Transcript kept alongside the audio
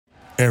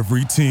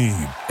Every team,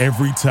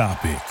 every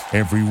topic,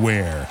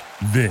 everywhere.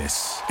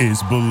 This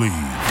is Believe.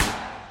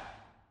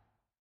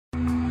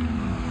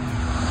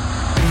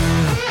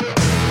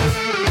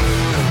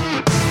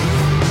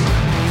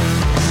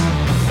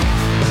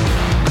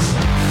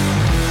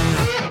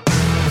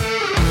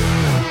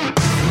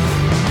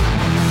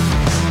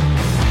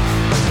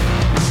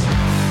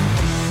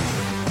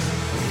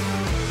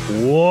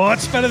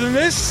 What's better than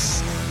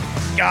this?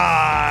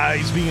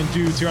 Guys being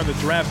dudes here on the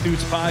Draft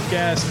Dudes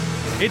podcast.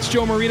 It's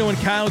Joe Marino and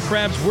Kyle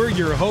Krabs. We're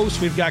your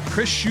hosts. We've got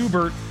Chris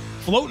Schubert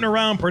floating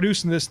around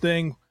producing this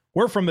thing.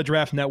 We're from the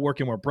Draft Network,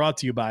 and we're brought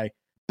to you by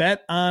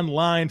Bet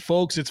Online.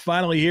 Folks, it's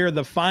finally here.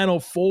 The Final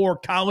Four,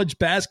 college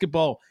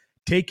basketball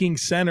taking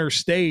center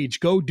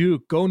stage. Go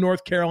Duke, go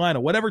North Carolina.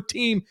 Whatever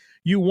team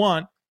you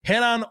want,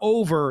 head on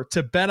over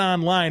to Bet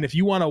Online if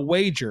you want to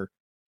wager.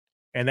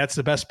 And that's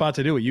the best spot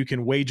to do it. You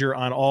can wager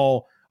on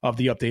all of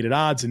the updated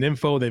odds and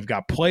info. They've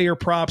got player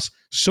props.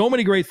 So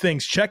many great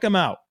things. Check them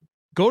out.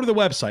 Go to the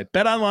website,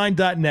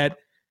 betonline.net.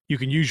 You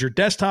can use your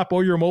desktop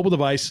or your mobile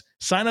device.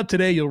 Sign up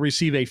today. You'll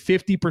receive a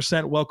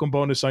 50% welcome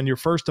bonus on your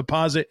first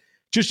deposit.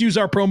 Just use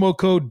our promo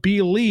code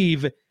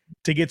BELIEVE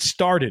to get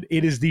started.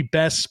 It is the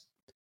best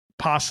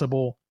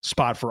possible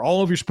spot for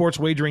all of your sports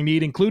wagering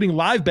need, including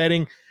live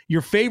betting,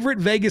 your favorite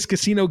Vegas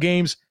casino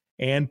games,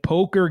 and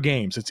poker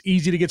games. It's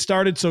easy to get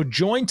started, so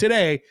join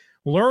today.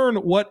 Learn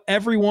what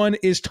everyone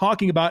is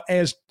talking about,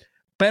 as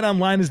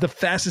BetOnline is the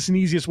fastest and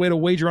easiest way to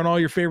wager on all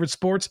your favorite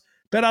sports.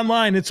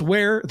 BetOnline, it's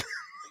where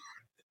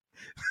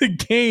the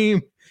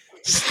game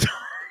starts.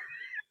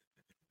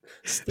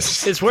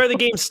 It's where the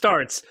game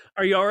starts.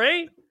 Are you all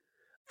right?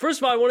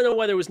 First of all, I want to know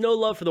why there was no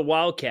love for the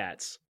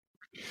Wildcats.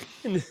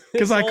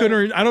 Because I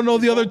don't know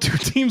the other two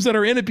teams that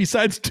are in it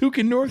besides Duke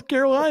and North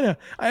Carolina.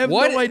 I have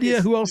no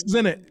idea who else is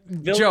in it.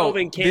 Joe,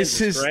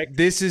 this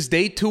is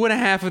day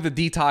 2.5 of the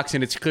detox,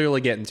 and it's clearly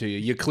getting to you.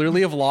 You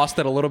clearly have lost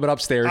it a little bit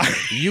upstairs.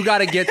 You got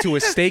to get to a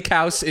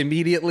steakhouse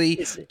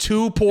immediately.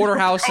 2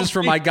 porterhouses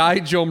for my guy,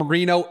 Joe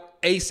Marino,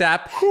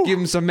 ASAP. Give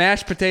him some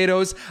mashed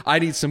potatoes. I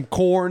need some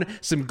corn,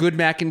 some good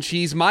mac and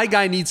cheese. My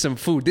guy needs some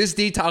food. This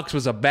detox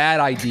was a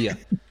bad idea.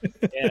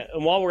 Yeah,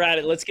 and while we're at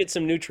it, let's get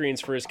some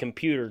nutrients for his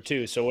computer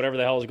too. So whatever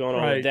the hell is going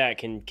on with that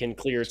can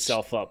clear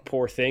itself up.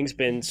 Poor thing's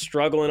been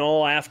struggling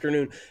all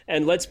afternoon.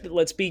 And let's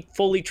be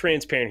fully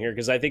transparent here,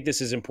 because I think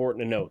this is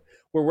important to note.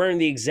 We're wearing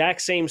the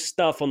exact same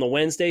stuff on the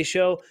Wednesday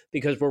show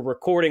because we're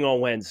recording on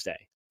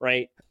Wednesday,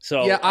 right?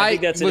 So yeah, I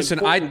think that's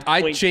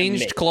I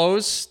changed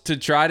clothes to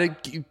try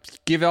to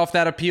give off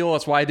that appeal.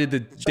 That's why I did the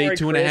day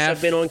 2.5. Chris,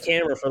 I've been on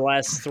camera for the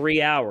last 3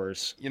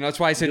 hours. That's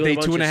why I said day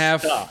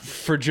 2.5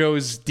 for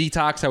Joe's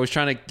detox. I was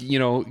trying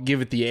to,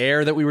 give it the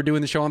air that we were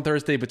doing the show on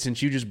Thursday, but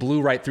since you just blew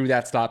right through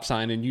that stop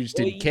sign and you just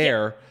didn't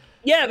care.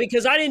 Yeah,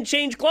 because I didn't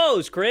change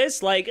clothes,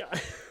 Chris.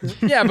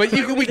 Yeah, but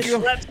we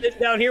slept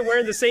sitting down here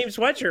wearing the same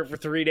sweatshirt for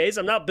 3 days.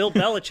 I'm not Bill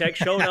Belichick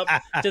showing up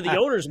to the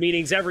owners'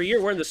 meetings every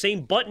year wearing the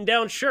same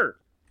button-down shirt.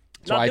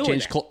 So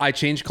I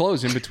changed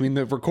clothes in between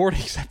the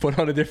recordings. I put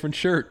on a different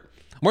shirt.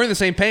 I'm wearing the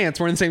same pants,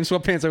 wearing the same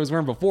sweatpants I was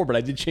wearing before, but I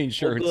did change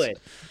shirts. Good.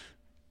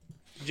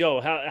 Joe,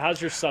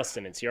 how's your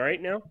sustenance? You all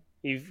right now?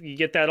 You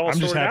get that all I'm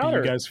sorted just happy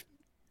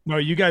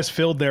out? you guys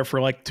filled there for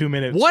like 2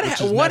 minutes.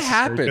 What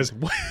happened?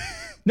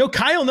 No,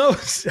 Kyle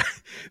knows.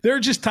 There are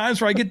just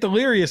times where I get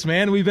delirious,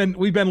 man. We've been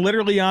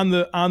literally on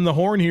the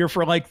horn here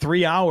for like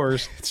 3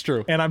 hours. It's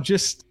true. And I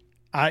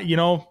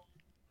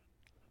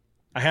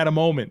had a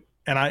moment.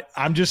 And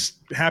I'm just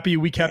happy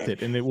we kept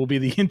it, and it will be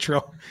the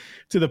intro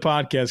to the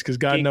podcast because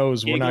God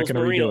knows we're not going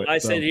to redo it. I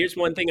said, here's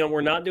one thing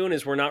we're not doing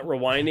is we're not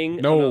rewinding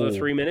another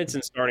 3 minutes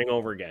and starting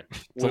over again.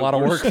 It's a lot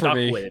of work for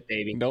me. With it,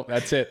 baby. Nope,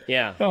 that's it.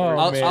 Yeah,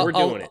 we're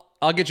doing it.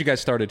 I'll get you guys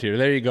started here.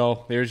 There you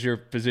go. There's your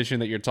position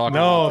that you're talking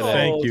about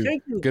today.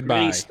 Thank you.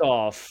 Goodbye.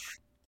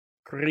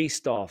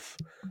 Christoph.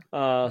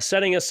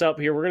 Setting us up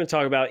here, we're going to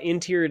talk about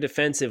interior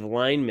defensive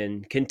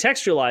linemen,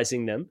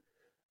 contextualizing them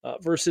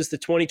versus the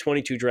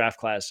 2022 draft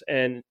class.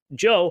 And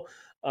Joe,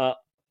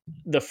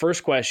 the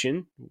first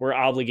question we're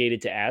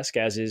obligated to ask,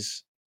 as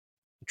is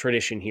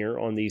tradition here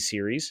on these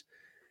series,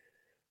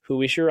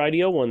 who is your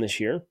IDL one this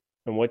year,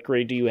 and what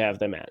grade do you have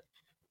them at?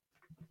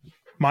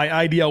 My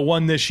IDL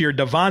one this year,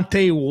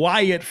 Devontae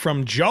Wyatt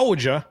from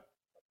Georgia,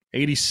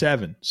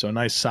 87. So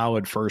nice,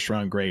 solid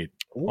first-round grade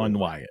on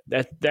Wyatt.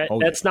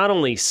 That's not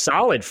only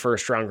solid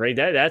first-round grade,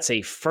 that's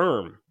a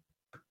firm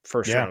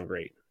first-round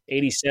grade.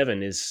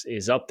 87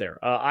 is up there.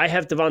 I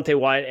have Devontae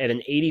Wyatt at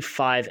an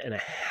 85.5.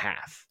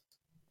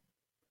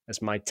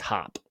 That's my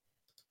top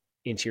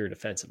interior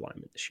defensive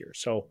lineman this year.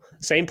 So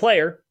same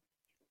player,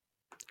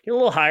 get a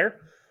little higher.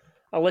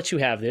 I'll let you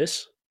have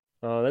this.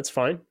 That's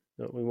fine.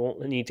 We won't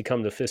need to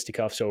come to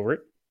fisticuffs over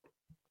it.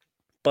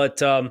 But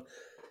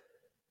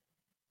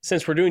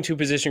since we're doing two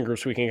position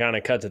groups, we can kind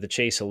of cut to the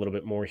chase a little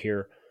bit more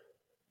here.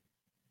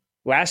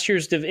 Last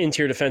year's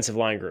interior defensive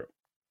line group,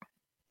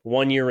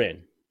 1 year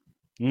in,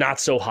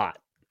 not so hot.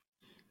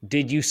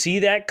 Did you see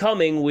that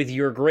coming with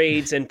your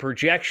grades and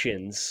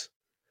projections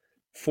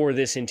for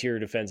this interior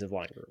defensive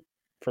line group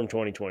from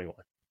 2021?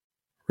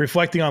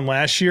 Reflecting on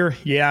last year,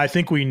 I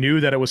think we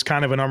knew that it was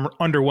kind of an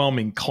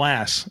underwhelming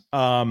class.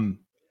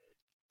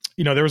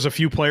 There was a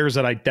few players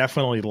that I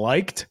definitely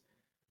liked,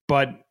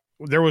 but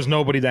there was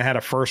nobody that had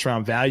a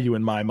first-round value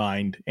in my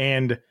mind.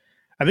 And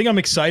I think I'm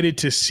excited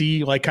to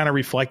see, like, kind of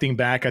reflecting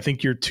back, I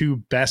think your two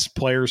best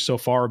players so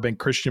far have been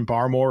Christian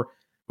Barmore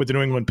with the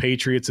New England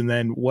Patriots and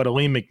then what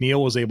Aleem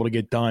McNeil was able to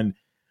get done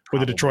with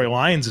the Detroit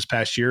Lions this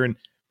past year. And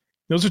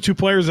those are two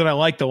players that I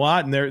liked a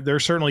lot, and they're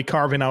certainly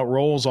carving out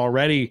roles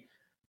already,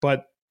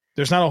 but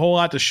there's not a whole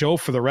lot to show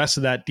for the rest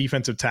of that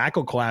defensive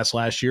tackle class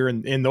last year,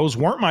 and those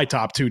weren't my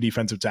top two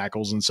defensive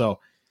tackles. And so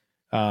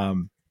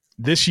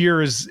this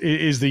year is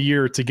the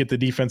year to get the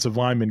defensive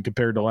lineman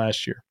compared to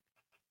last year.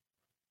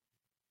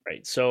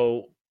 Right.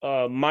 So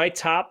my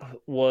top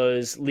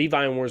was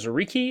Levi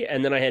Onwuzurike,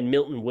 and then I had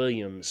Milton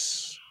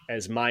Williams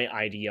as my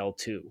IDL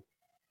 2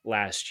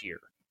 last year.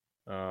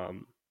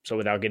 So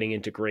without getting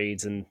into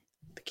grades and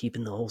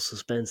keeping the whole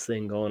suspense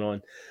thing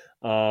going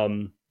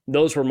on,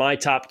 those were my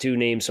top two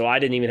names. So I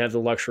didn't even have the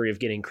luxury of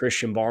getting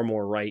Christian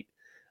Barmore right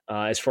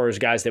as far as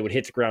guys that would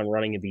hit the ground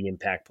running and be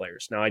impact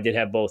players. Now, I did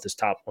have both as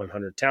top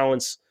 100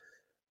 talents.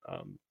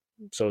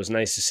 So it was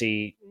nice to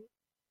see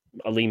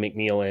Aleem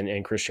McNeil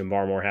and Christian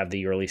Barmore have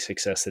the early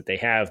success that they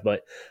have.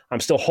 But I'm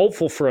still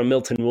hopeful for a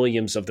Milton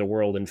Williams of the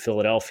world in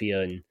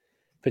Philadelphia and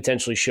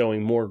potentially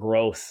showing more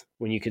growth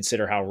when you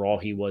consider how raw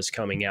he was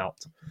coming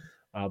out.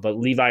 But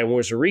Levi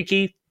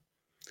Onwuzurike,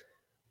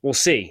 we'll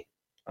see.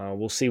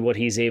 We'll see what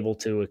he's able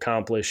to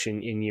accomplish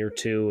in year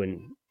two,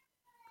 and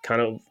kind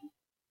of.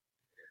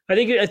 I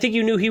think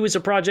you knew he was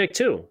a project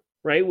too,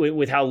 right?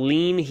 With how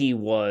lean he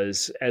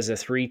was as a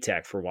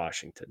 3-tech for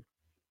Washington.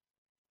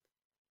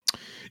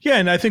 Yeah,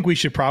 and I think we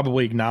should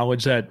probably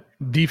acknowledge that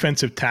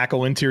defensive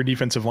tackle, interior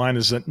defensive line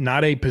is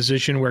not a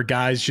position where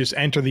guys just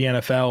enter the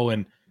NFL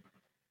and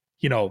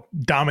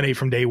dominate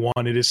from day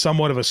one. It is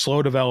somewhat of a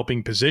slow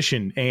developing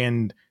position,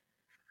 and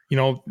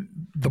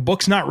the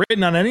book's not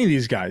written on any of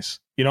these guys.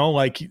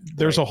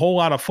 There's a whole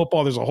lot of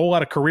football. There's a whole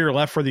lot of career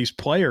left for these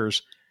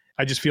players.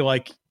 I just feel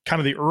like kind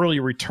of the early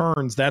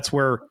returns, that's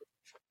where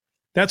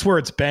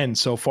it's been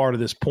so far to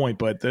this point.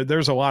 But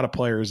there's a lot of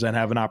players that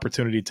have an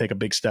opportunity to take a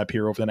big step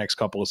here over the next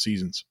couple of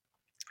seasons.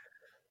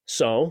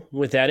 So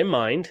with that in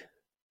mind,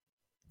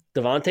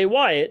 Devontae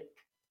Wyatt,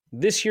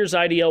 this year's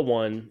IDL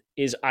 1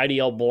 is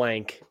IDL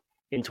blank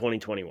in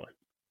 2021.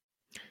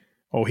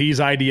 Oh, he's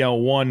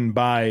IDL 1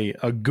 by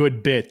a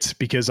good bit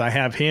because I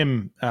have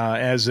him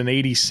as an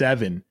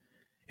 87.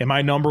 And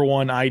my number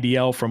one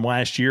IDL from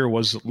last year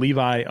was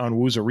Levi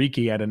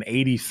Onwuzurike at an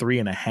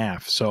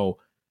 83.5. So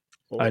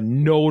a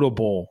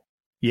notable.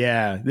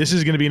 Yeah, this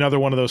is going to be another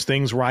one of those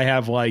things where I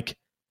have like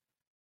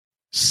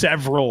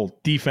several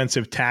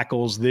defensive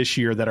tackles this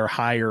year that are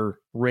higher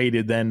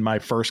rated than my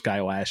first guy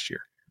last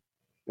year.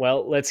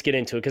 Well, let's get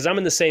into it because I'm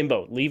in the same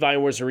boat. Levi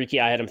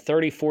Onwuzurike, I had him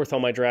 34th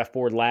on my draft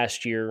board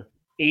last year.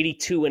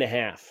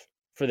 82.5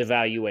 for the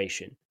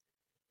valuation.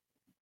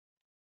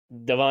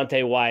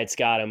 Devontae Wyatt's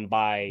got him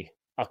by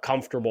a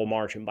comfortable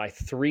margin, by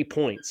 3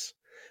 points.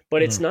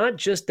 But it's not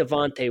just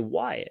Devontae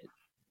Wyatt.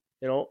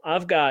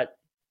 I've got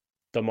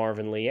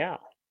DeMarvin Leal.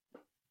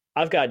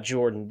 I've got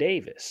Jordan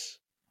Davis.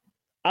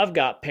 I've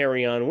got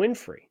Perion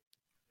Winfrey.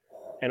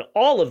 And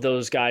all of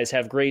those guys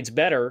have grades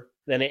better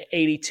than an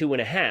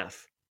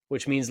 82.5,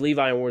 which means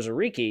Levi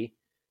Onwuzurike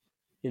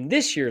in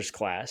this year's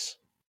class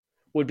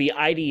would be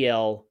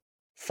IDL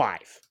 5.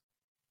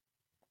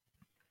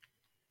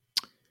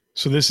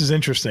 So this is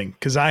interesting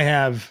because I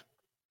have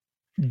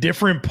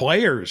different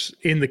players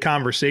in the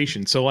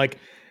conversation. So like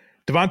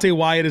Devontae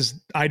Wyatt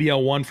is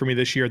IDL 1 for me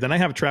this year. Then I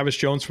have Travis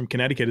Jones from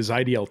Connecticut as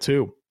IDL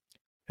 2.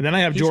 And then I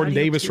have Jordan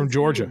Davis from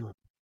Georgia. Too.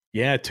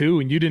 Yeah, 2.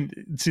 And you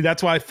didn't see,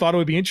 that's why I thought it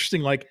would be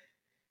interesting. Like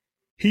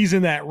he's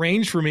in that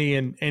range for me.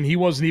 And he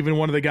wasn't even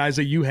one of the guys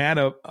that you had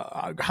a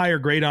higher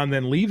grade on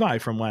than Levi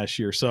from last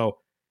year. So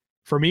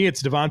for me,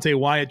 it's Devontae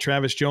Wyatt,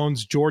 Travis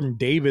Jones, Jordan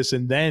Davis,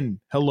 and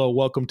then,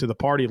 welcome to the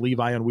party,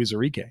 Levi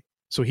Onwuzurike.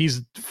 So he's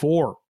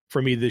 4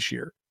 for me this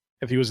year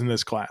if he was in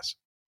this class.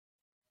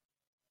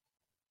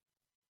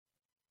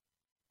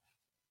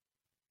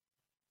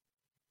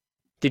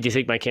 Did you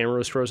think my camera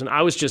was frozen?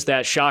 I was just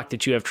that shocked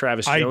that you have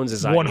Travis Jones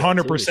as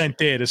 100%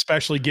 did,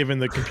 especially given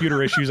the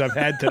computer issues I've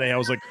had today. I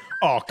was like,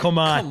 oh, come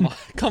on.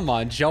 Come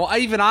on, Joe. I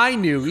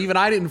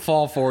didn't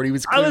fall for it. He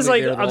was I was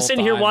like, I'm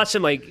sitting here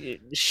watching like,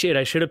 shit,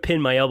 I should have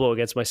pinned my elbow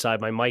against my side.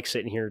 My mic's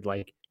sitting here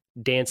like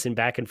dancing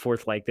back and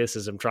forth like this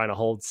as I'm trying to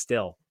hold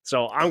still.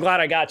 So I'm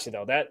glad I got you,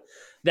 though.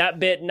 That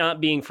bit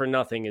not being for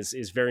nothing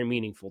is very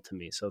meaningful to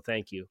me. So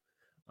thank you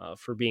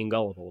for being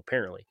gullible,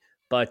 apparently.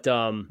 But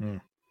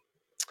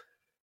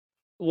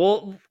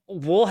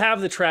We'll have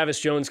the Travis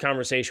Jones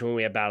conversation when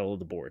we have Battle of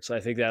the Boards. I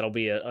think that'll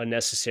be a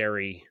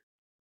necessary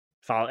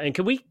follow. And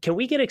can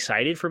we get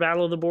excited for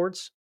Battle of the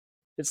Boards?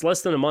 It's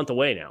less than a month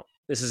away now.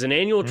 This is an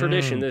annual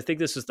tradition. I think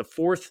this is the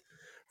fourth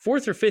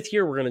or fifth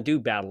year we're going to do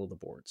Battle of the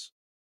Boards.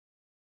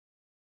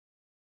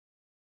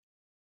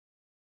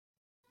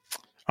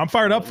 I'm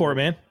fired up for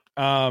it,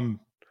 man.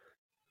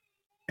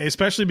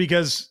 Especially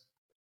because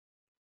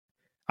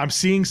I'm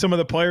seeing some of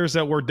the players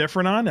that we're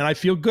different on, and I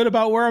feel good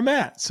about where I'm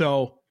at.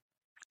 So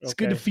it's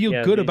good to feel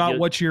good about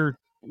what you're.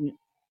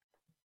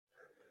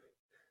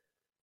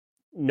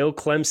 No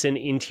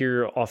Clemson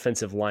interior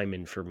offensive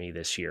lineman for me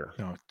this year.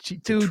 No,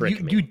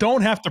 dude, you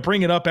don't have to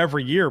bring it up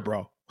every year,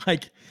 bro.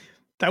 Like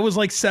that was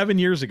like 7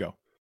 years ago.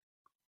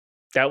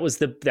 That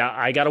was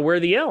I got to wear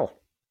the L.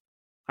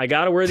 I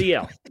got to wear the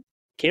L.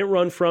 Can't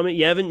run from it.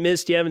 You haven't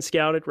missed. You haven't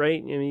scouted,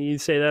 right? I mean, you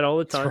say that all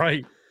the time.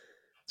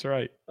 That's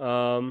right.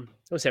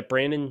 What's that?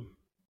 Brandon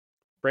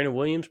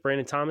Williams,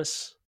 Brandon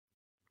Thomas.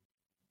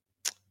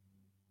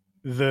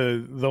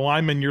 The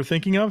lineman you're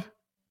thinking of?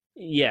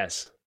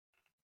 Yes.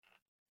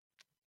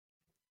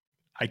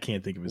 I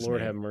can't think of his name.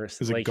 Lord have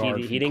mercy. Like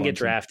he didn't get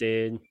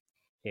drafted.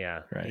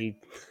 Yeah. Right.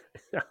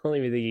 I don't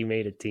even think he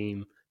made a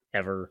team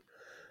ever.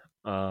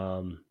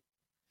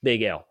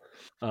 Big L.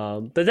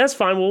 But that's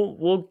fine.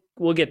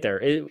 We'll get there.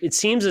 It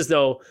seems as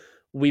though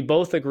we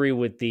both agree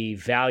with the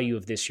value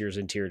of this year's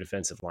interior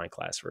defensive line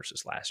class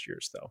versus last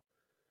year's, though.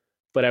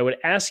 But I would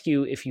ask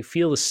you if you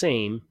feel the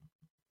same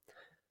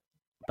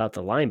about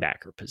the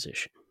linebacker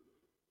position.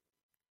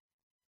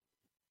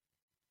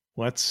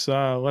 Let's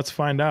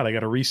find out. I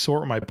got to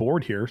resort my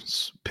board here,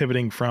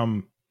 pivoting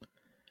from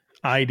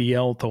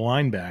IDL to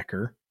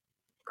linebacker.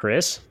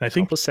 Chris,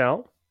 help us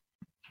out.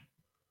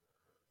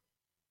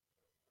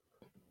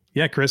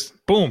 Yeah, Chris.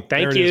 Boom.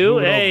 Thank you.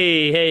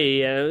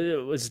 Hey.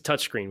 It was a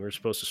touchscreen. We were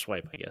supposed to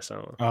swipe, I guess. I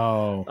don't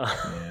know.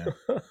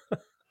 Oh,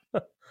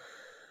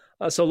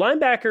 yeah. So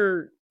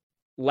linebacker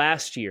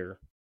last year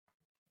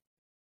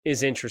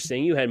is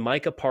interesting. You had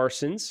Micah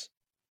Parsons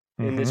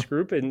in this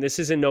group, and this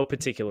is in no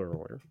particular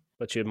order.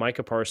 But you had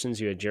Micah Parsons,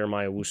 you had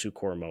Jeremiah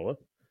Owusu-Koramoah,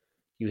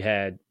 you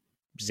had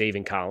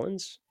Zaven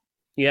Collins,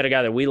 you had a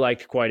guy that we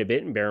liked quite a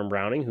bit in Baron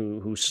Browning,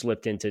 who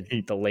slipped into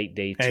the late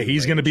day. Hey,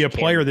 he's going to be a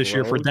player this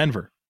year for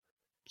Denver.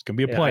 He's going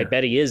to be a player. I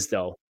bet he is,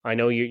 though. I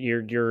know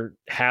you're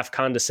half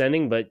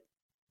condescending, but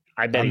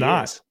I bet he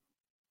is.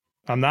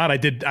 I'm not. I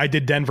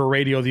did Denver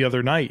radio the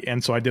other night,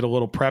 and so I did a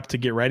little prep to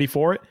get ready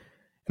for it,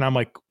 and I'm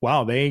like,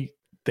 wow, they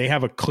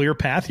have a clear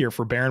path here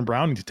for Baron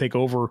Browning to take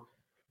over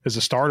as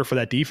a starter for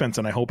that defense,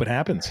 and I hope it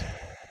happens.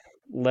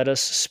 Let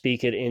us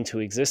speak it into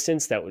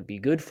existence. That would be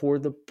good for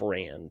the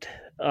brand.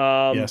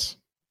 Yes.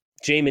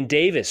 Jamin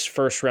Davis,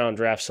 first-round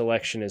draft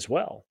selection as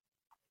well.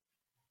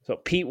 So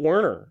Pete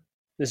Werner.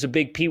 There's a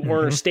big Pete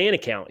Werner Stan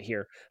account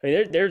here. I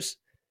mean,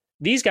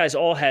 these guys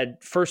all had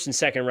first and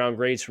second round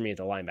grades for me at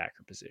the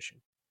linebacker position.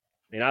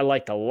 I mean, I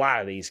liked a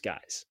lot of these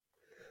guys.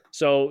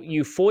 So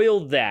you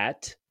foil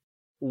that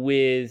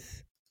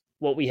with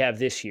what we have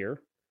this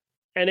year,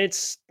 and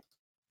it's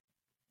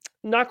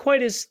not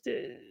quite as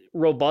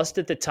robust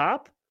at the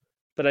top,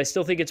 but I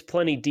still think it's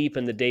plenty deep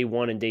in the day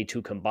one and day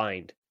two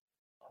combined.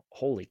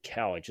 Holy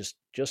cow, I just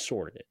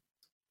sorted it.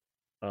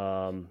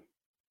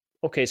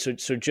 Okay, so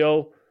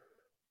Joe,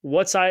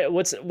 what's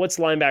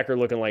linebacker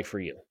looking like for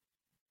you?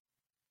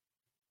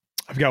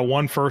 I've got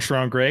 1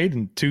 first-round grade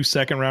and 2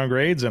 second-round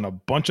grades and a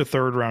bunch of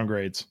third-round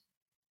grades.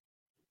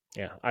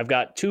 Yeah, I've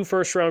got 2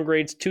 first-round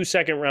grades, 2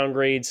 second-round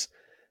grades,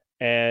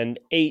 and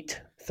 8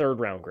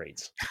 third-round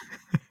grades.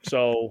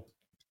 So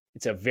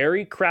it's a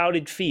very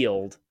crowded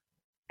field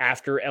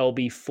after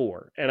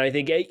LB4. And I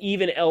think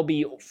even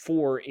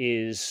LB4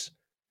 is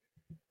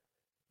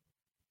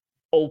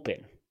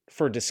open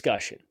for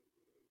discussion.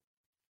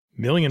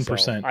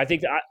 1,000,000%. So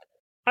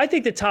I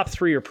think the top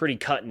 3 are pretty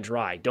cut and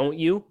dry, don't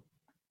you?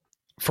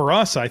 For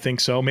us, I think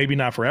so. Maybe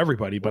not for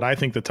everybody, but I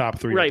think the top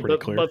 3 are pretty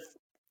clear. But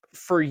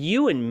for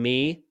you and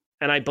me,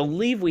 and I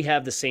believe we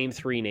have the same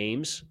 3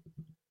 names,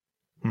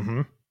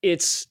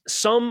 it's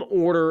some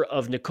order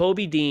of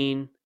Nakobe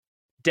Dean,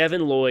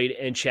 Devin Lloyd,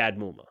 and Chad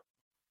Muma.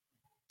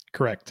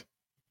 Correct.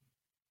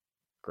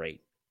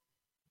 Great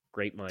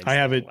minds. I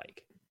have it.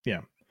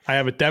 Yeah. I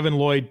have it Devin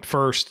Lloyd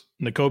first,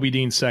 Nakobe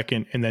Dean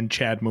second, and then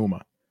Chad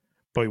Muma.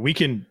 But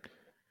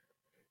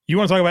you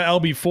want to talk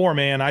about LB4,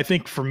 man? I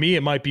think for me,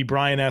 it might be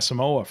Brian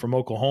Asamoah from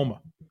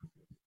Oklahoma.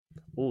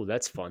 Oh,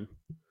 that's fun.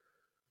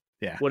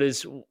 Yeah.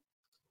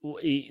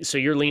 So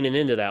you're leaning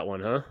into that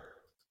one, huh?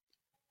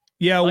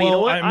 Yeah. Well, you know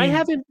what? I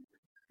have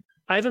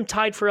him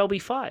tied for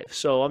LB5,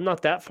 so I'm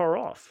not that far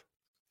off.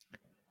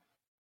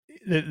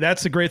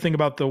 That's the great thing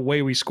about the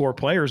way we score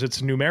players.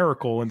 It's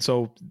numerical. And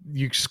so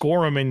you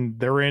score them and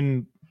they're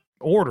in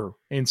order.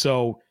 And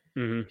so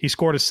he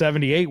scored a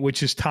 78,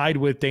 which is tied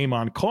with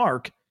Damon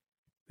Clark.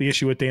 The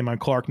issue with Damon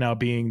Clark now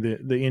being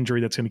the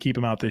injury that's going to keep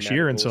him out this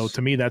year. And so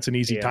to me, that's an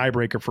easy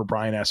tiebreaker for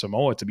Brian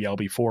Asamoah to be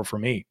LB4 for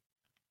me.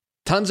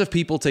 Tons of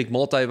people take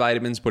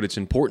multivitamins, but it's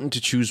important to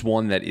choose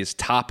one that is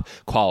top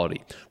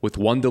quality. With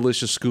one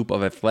delicious scoop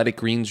of Athletic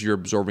Greens, you're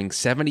absorbing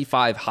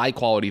 75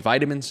 high-quality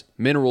vitamins,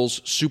 minerals,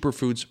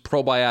 superfoods,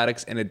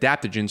 probiotics, and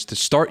adaptogens to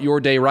start your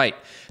day right.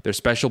 Their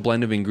special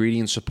blend of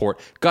ingredients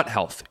support gut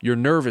health, your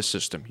nervous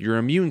system, your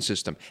immune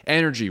system,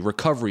 energy,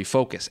 recovery,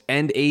 focus,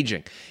 and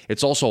aging.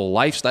 It's also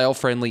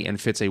lifestyle-friendly and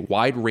fits a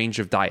wide range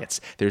of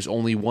diets. There's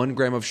only 1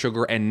 gram of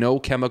sugar and no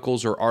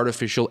chemicals or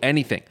artificial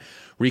anything.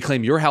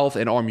 Reclaim your health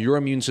and arm your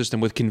immune system system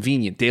with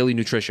convenient daily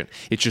nutrition.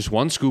 It's just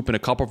one scoop in a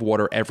cup of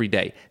water every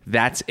day.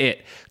 That's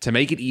it. To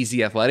make it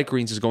easy, Athletic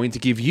Greens is going to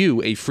give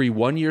you a free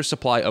 1-year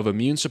supply of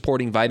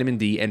immune-supporting vitamin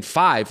D and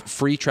 5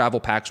 free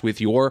travel packs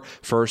with your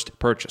first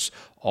purchase.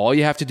 All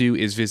you have to do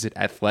is visit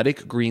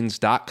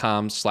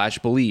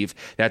athleticgreens.com/believe.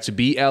 That's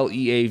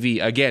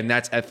BLEAV. Again,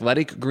 that's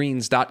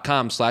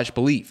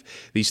athleticgreens.com/believe.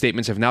 These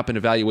statements have not been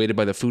evaluated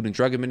by the Food and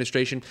Drug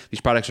Administration. These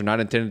products are not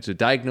intended to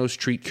diagnose,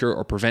 treat, cure,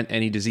 or prevent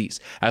any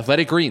disease.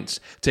 Athletic Greens,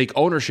 take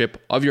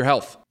ownership of your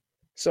health.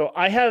 So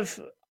I have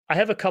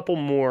a couple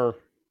more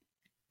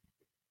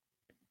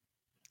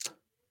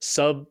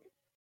I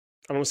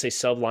don't want to say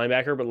sub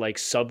linebacker, but like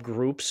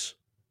subgroups.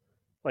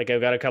 Like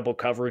I've got a couple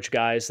coverage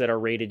guys that are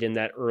rated in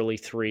that early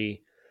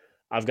 3.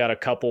 I've got a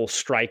couple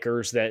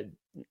strikers that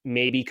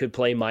maybe could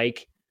play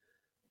Mike,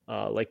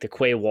 like the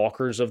Quay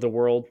Walkers of the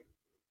world.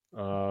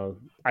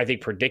 I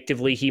think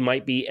predictively he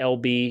might be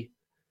LB.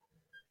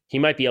 He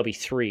might be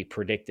LB3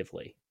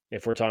 predictively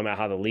if we're talking about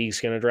how the league's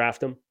going to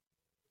draft him.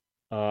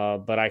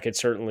 But I could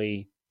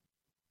certainly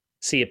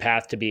see a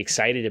path to be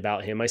excited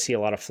about him. I see a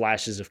lot of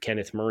flashes of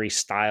Kenneth Murray's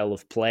style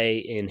of play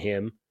in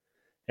him.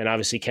 And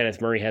obviously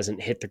Kenneth Murray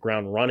hasn't hit the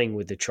ground running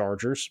with the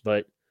Chargers,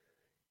 but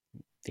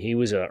he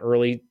was an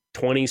early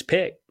 20s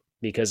pick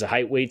because of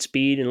height, weight,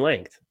 speed, and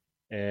length.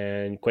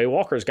 And Quay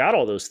Walker's got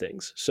all those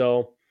things.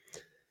 So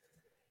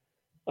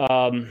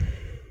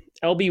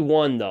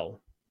LB1, though,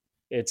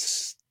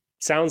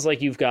 sounds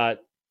like you've got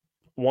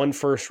 1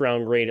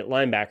 first-round grade at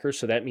linebacker,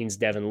 so that means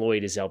Devin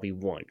Lloyd is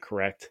LB1,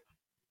 correct?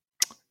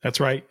 That's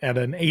right. At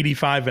an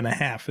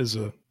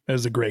 85.5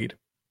 as a grade.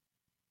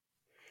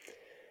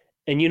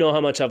 And you know how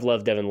much I've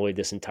loved Devin Lloyd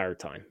this entire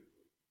time.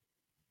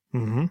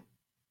 Mm-hmm.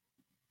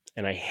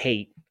 And I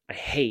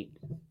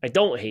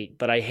don't hate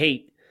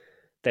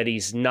that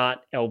he's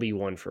not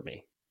LB1 for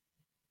me.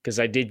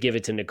 Because I did give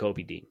it to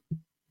Nakobe Dean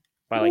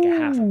by like a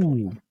half a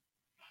point.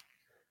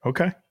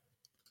 Okay.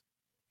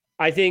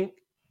 I think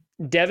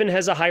Devin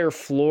has a higher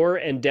floor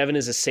and Devin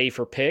is a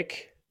safer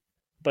pick.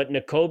 But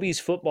Nakobe's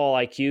football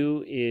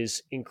IQ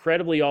is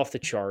incredibly off the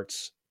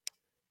charts.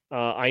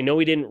 I know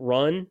he didn't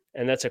run,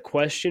 and that's a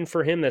question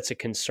for him. That's a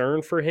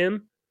concern for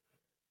him.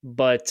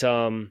 But it's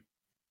kind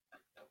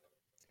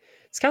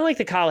of like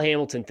the Kyle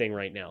Hamilton thing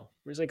right now.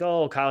 Where he's like,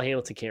 oh, Kyle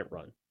Hamilton can't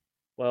run.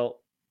 Well,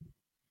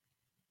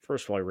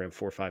 first of all, he ran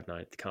 4.59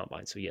 at the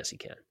combine, so yes, he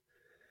can.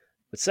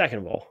 But second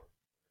of all,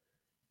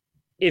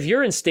 if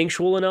you're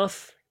instinctual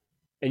enough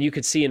and you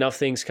could see enough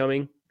things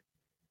coming,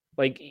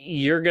 like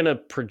you're going to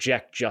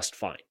project just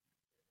fine.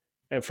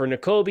 And for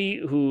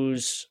Nakobe,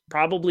 who's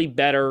probably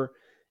better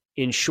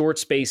in short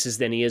spaces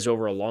than he is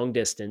over a long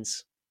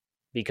distance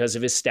because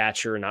of his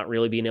stature and not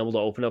really being able to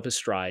open up his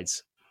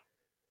strides.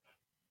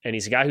 And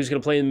he's a guy who's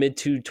going to play in the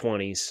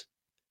mid-220s.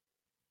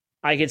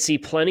 I could see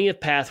plenty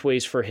of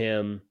pathways for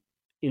him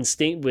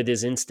with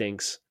his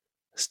instincts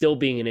still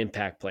being an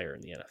impact player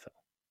in the NFL.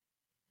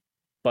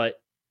 But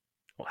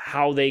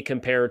how they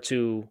compare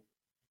to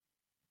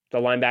the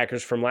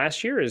linebackers from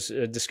last year is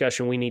a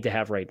discussion we need to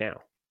have right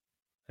now.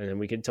 And then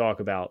we can talk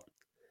about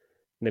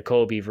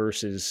Nakobe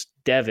versus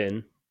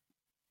Devin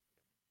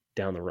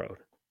down the road.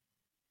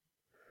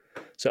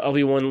 So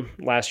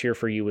LB1 last year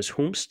for you was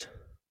whomst?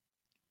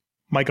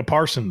 Micah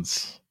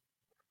Parsons.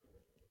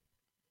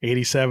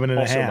 87.5.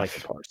 Also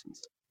Micah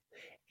Parsons.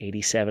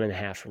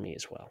 87.5 for me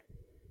as well.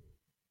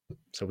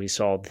 So we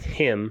saw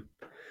him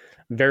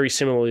very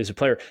similarly as a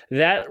player.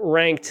 That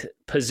ranked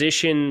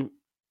position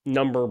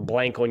number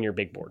blank on your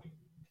big board.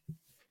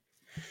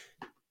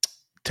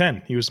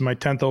 10. He was my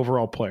 10th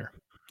overall player.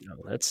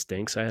 Oh, that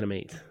stinks. I had him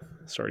 8th.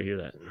 Sorry to hear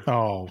that.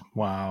 Oh,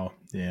 wow.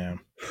 Yeah.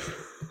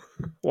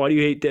 Why do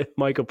you hate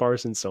Micah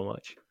Parsons so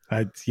much?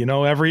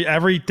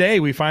 Every day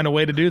we find a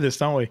way to do this,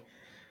 don't we?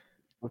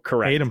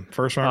 Correct. Hate him.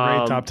 First round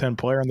grade, top 10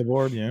 player on the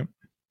board. Yeah.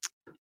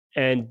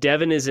 And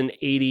Devin is an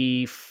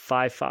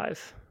 85.5.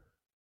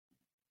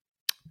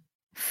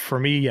 For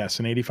me, yes,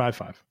 an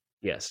 85.5.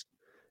 Yes.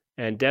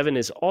 And Devin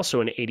is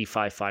also an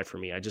 85.5 for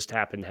me. I just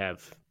happen to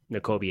have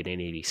Nakobe at an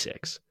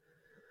 86.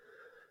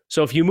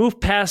 So if you move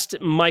past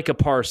Micah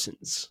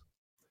Parsons,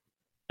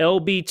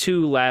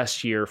 LB2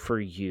 last year for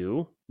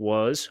you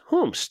was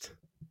whomst?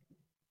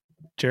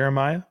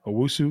 Jeremiah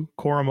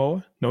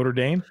Owusu-Koramoah, Notre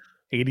Dame,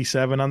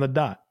 87 on the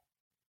dot.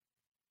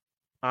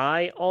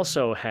 I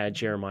also had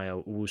Jeremiah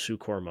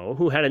Owusu-Koramoah,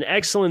 who had an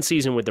excellent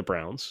season with the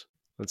Browns.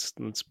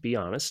 Let's be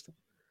honest.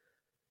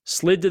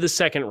 Slid to the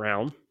second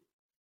round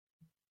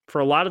for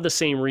a lot of the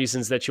same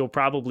reasons that you'll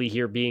probably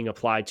hear being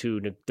applied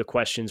to the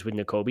questions with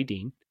Nakobe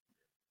Dean.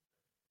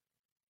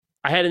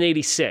 I had an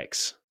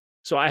 86.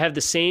 So I have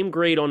the same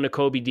grade on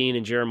Nakobe Dean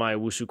and Jeremiah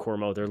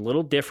Owusu-Koramoah. They're a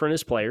little different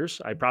as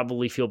players. I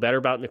probably feel better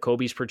about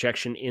Nakobe's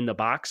projection in the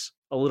box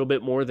a little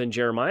bit more than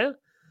Jeremiah.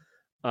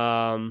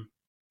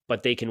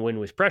 But they can win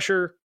with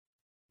pressure.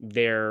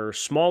 They're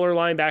smaller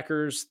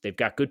linebackers. They've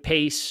got good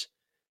pace.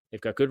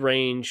 They've got good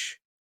range.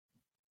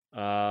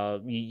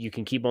 You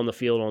can keep on the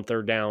field on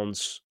third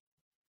downs.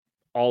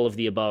 All of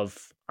the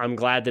above. I'm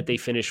glad that they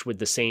finished with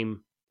the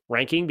same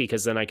ranking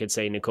because then I could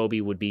say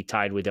Nakobe would be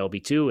tied with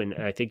LB2. And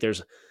I think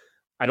there's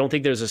I don't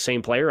think there's the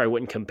same player. I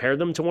wouldn't compare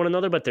them to one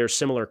another, but there's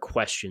similar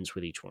questions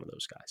with each one of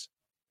those guys.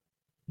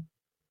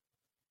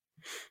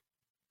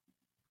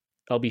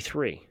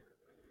 LB3.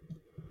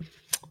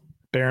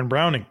 Baron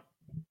Browning.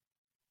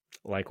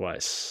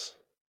 Likewise.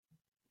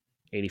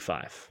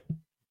 85.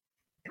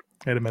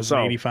 Had him as an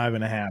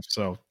 85.5,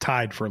 so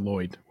tied for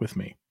Lloyd with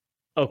me.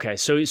 Okay,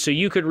 so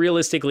you could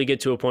realistically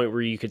get to a point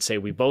where you could say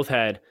we both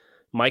had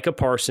Micah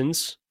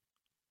Parsons,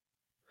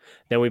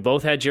 then we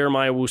both had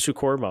Jeremiah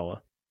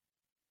Owusu-Koramoah.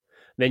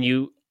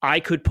 Then I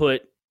could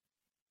put,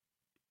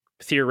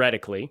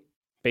 theoretically,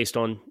 based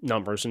on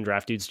numbers and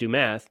draft dudes do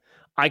math,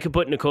 I could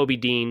put Nakobe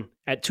Dean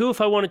at 2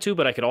 if I wanted to,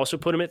 but I could also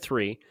put him at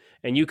 3,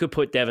 and you could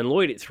put Devin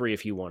Lloyd at 3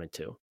 if you wanted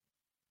to,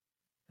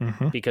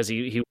 because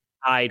he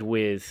tied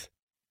with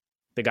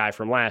the guy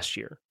from last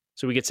year.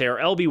 So we could say our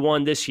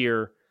LB1 this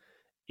year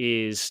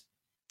is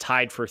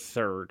tied for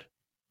 3rd.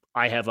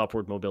 I have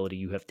upward mobility.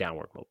 You have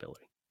downward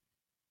mobility.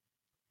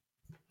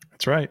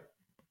 That's right.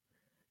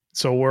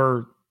 So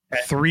we're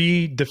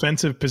 3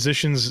 defensive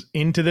positions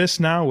into this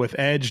now with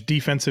edge,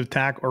 defensive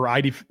tackle, or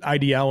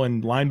IDL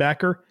and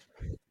linebacker.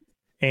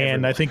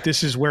 And I think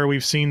this is where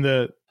we've seen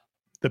the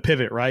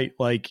pivot, right?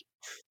 Like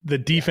the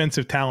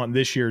defensive talent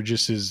this year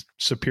just is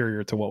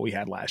superior to what we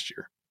had last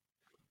year.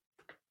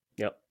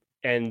 Yep.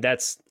 And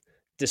that's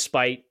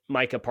despite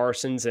Micah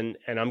Parsons. And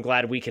I'm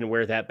glad we can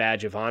wear that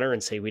badge of honor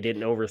and say we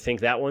didn't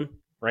overthink that one,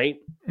 right?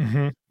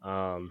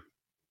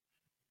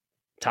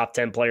 Top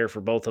 10 player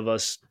for both of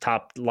us,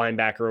 top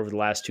linebacker over the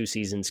last 2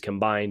 seasons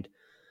combined.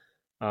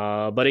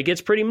 But it gets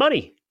pretty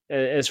muddy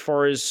as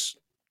far as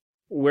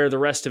where the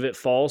rest of it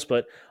falls.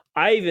 But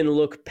I even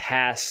look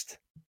past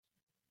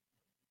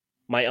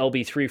my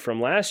LB3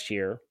 from last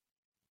year,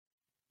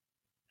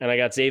 and I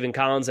got Zaven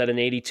Collins at an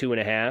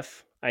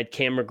 82.5. I had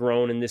Cam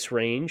McGrone in this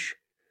range.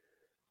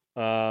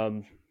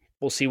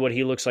 We'll see what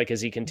he looks like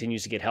as he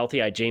continues to get healthy.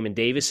 I had Jamin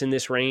Davis in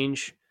this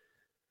range.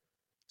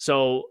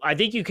 So I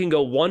think you can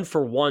go 1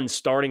 for 1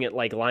 starting at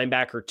like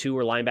linebacker 2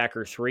 or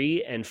linebacker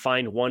 3 and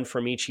find one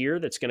from each year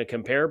that's going to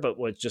compare. But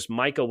what just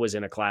Micah was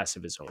in a class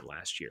of his own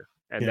last year.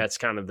 And that's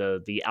kind of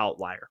the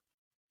outlier.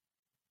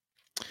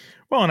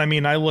 Well, and I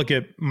mean, I look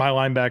at my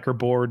linebacker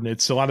board and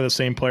it's a lot of the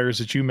same players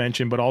that you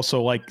mentioned, but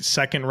also like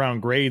 2nd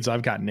round grades.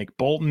 I've got Nick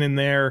Bolton in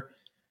there,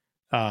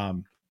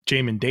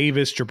 Jamin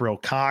Davis,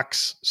 Jabril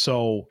Cox.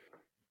 So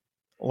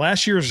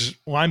last year's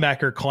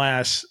linebacker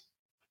class,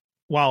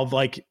 while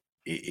like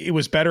it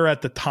was better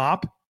at the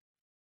top,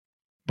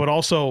 but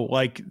also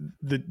like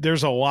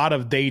there's a lot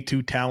of day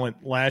 2 talent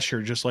last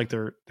year, just like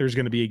there's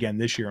going to be again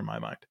this year in my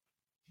mind.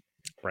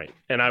 Right.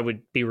 And I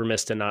would be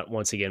remiss to not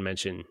once again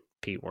mention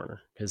Pete Werner,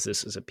 because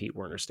this is a Pete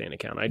Werner stand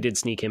account. I did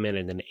sneak him in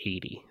at an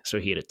 80, so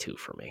he had a 2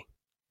 for me.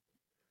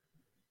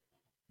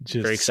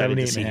 Just very excited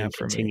to see him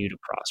continue to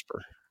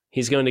prosper.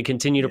 He's going to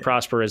continue to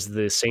prosper as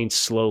the Saints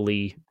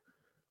slowly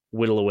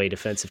whittle away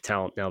defensive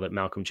talent now that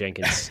Malcolm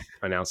Jenkins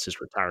announced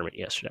his retirement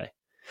yesterday.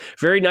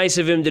 Very nice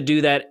of him to do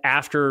that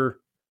after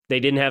they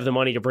didn't have the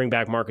money to bring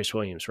back Marcus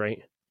Williams,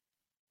 right?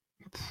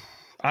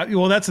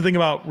 Well, that's the thing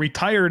about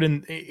retired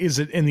and is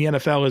it in the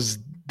NFL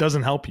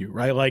doesn't help you,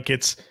 right? Like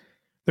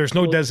there's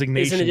no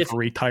designation for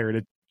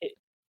retired.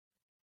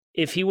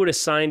 If he would have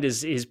signed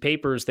his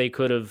papers, they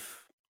could have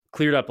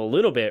cleared up a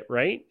little bit,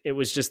 right? It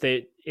was just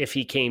that if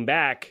he came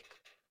back,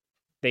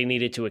 they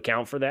needed to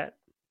account for that.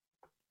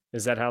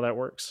 Is that how that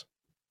works?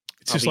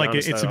 It's just like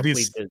it's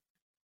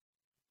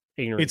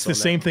the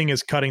same thing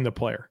as cutting the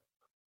player.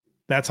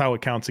 That's how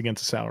it counts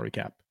against a salary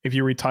cap. If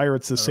you retire,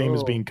 it's the same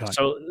as being cut.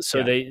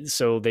 So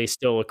they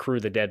still accrue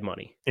the dead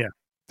money. Yeah.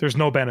 There's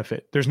no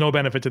benefit. There's no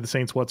benefit to the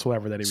Saints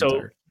whatsoever that he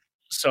retired.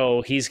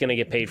 So he's going to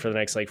get paid for the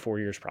next 4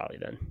 years probably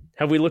then.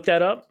 Have we looked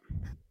that up?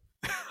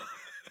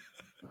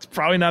 It's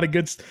probably not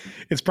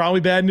it's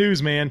probably bad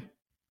news, man.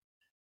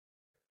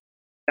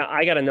 Now,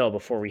 I got to know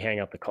before we hang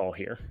up the call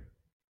here.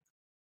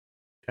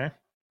 Okay.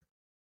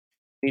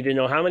 Need to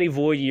know how many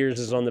void years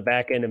is on the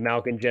back end of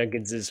Malcolm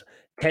Jenkins's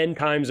 10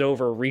 times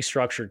over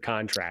restructured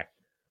contract.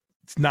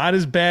 It's not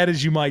as bad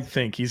as you might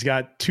think. He's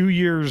got 2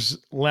 years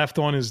left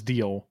on his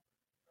deal.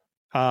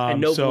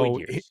 And no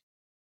void years.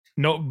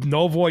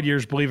 No void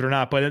years, believe it or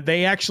not. But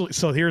they actually,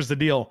 so here's the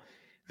deal.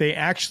 They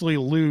actually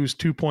lose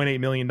 $2.8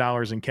 million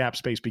in cap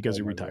space because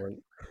he retired. Lord.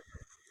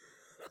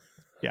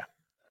 Yeah.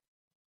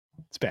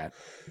 It's bad.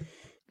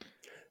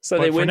 So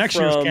they went next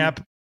year's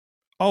cap.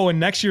 Oh, and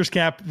next year's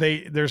cap,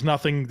 there's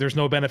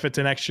no benefit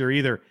to next year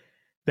either.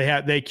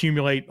 They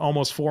accumulate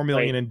almost $4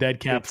 million in dead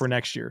cap for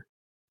next year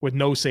with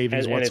no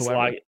savings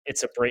whatsoever.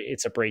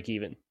 It's a break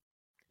even.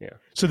 Yeah.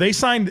 So they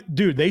signed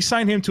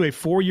him to a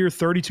 4-year,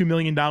 $32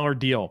 million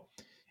deal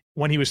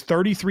when he was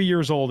 33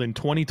 years old in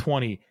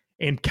 2020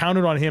 and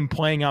counted on him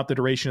playing out the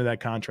duration of that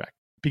contract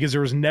because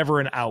there was never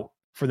an out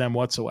for them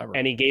whatsoever.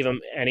 And he gave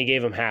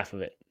him half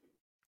of it.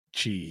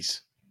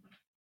 Jeez.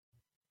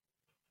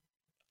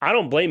 I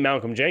don't blame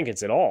Malcolm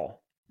Jenkins at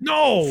all.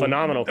 No.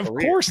 Phenomenal career. Of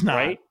course not.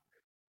 Right?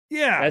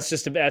 Yeah.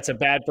 That's a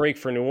bad break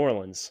for New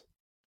Orleans.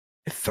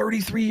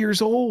 33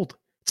 years old.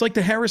 It's like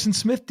the Harrison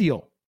Smith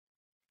deal.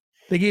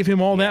 They gave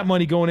him all that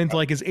money going into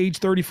like his age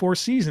 34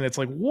 season. It's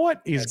like, what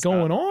is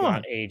going on?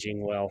 Not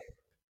aging well.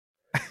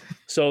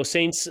 So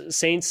Saints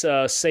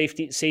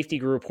safety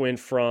group went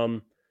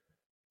from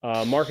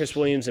Marcus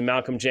Williams and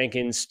Malcolm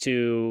Jenkins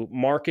to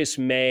Marcus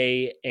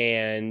May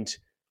and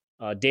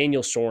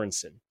Daniel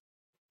Sorensen.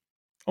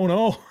 Oh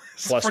no!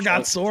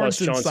 Forgot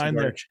Sorensen signed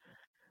there.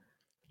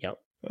 Yep.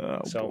 Oh,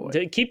 so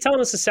keep telling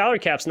us the salary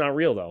cap's not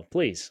real, though.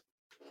 Please,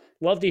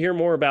 love to hear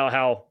more about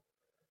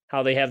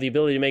how they have the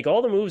ability to make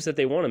all the moves that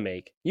they want to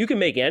make. You can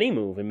make any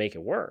move and make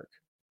it work.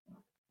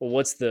 Well,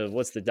 what's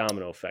the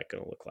domino effect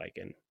going to look like?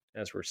 And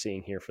as we're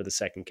seeing here for the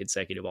second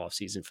consecutive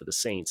offseason for the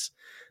Saints,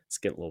 it's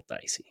getting a little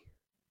dicey.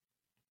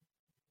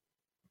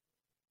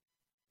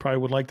 Probably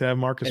would like to have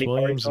Marcus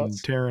Williams and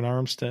Terron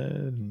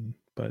Armstead,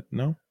 but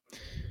no.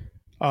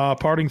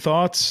 Parting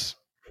thoughts?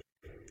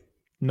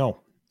 No.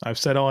 I've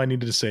said all I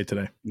needed to say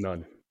today.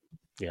 None.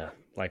 Yeah,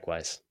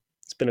 likewise.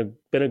 It's been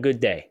a good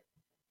day.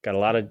 Got a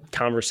lot of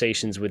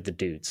conversations with the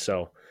dudes.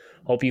 So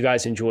hope you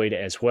guys enjoyed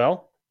as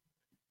well.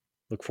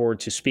 Look forward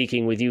to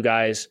speaking with you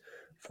guys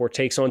for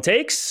Takes on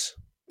Takes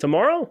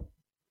tomorrow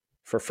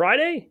for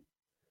Friday.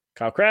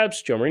 Kyle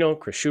Krabs, Joe Marino,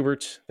 Chris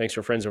Schubert. Thanks to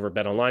our friends over at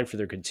Bet Online for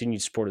their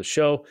continued support of the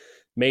show.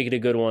 Make it a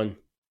good one.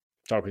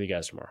 Talk with you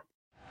guys tomorrow.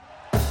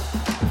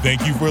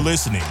 Thank you for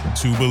listening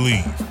to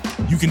Believe.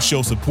 You can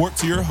show support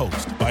to your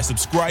host by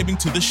subscribing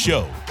to the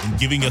show and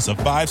giving us a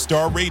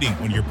 5-star rating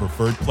on your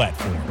preferred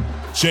platform.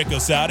 Check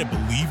us out at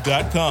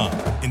Believe.com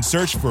and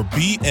search for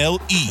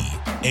BLEAV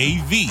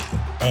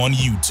on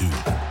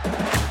YouTube.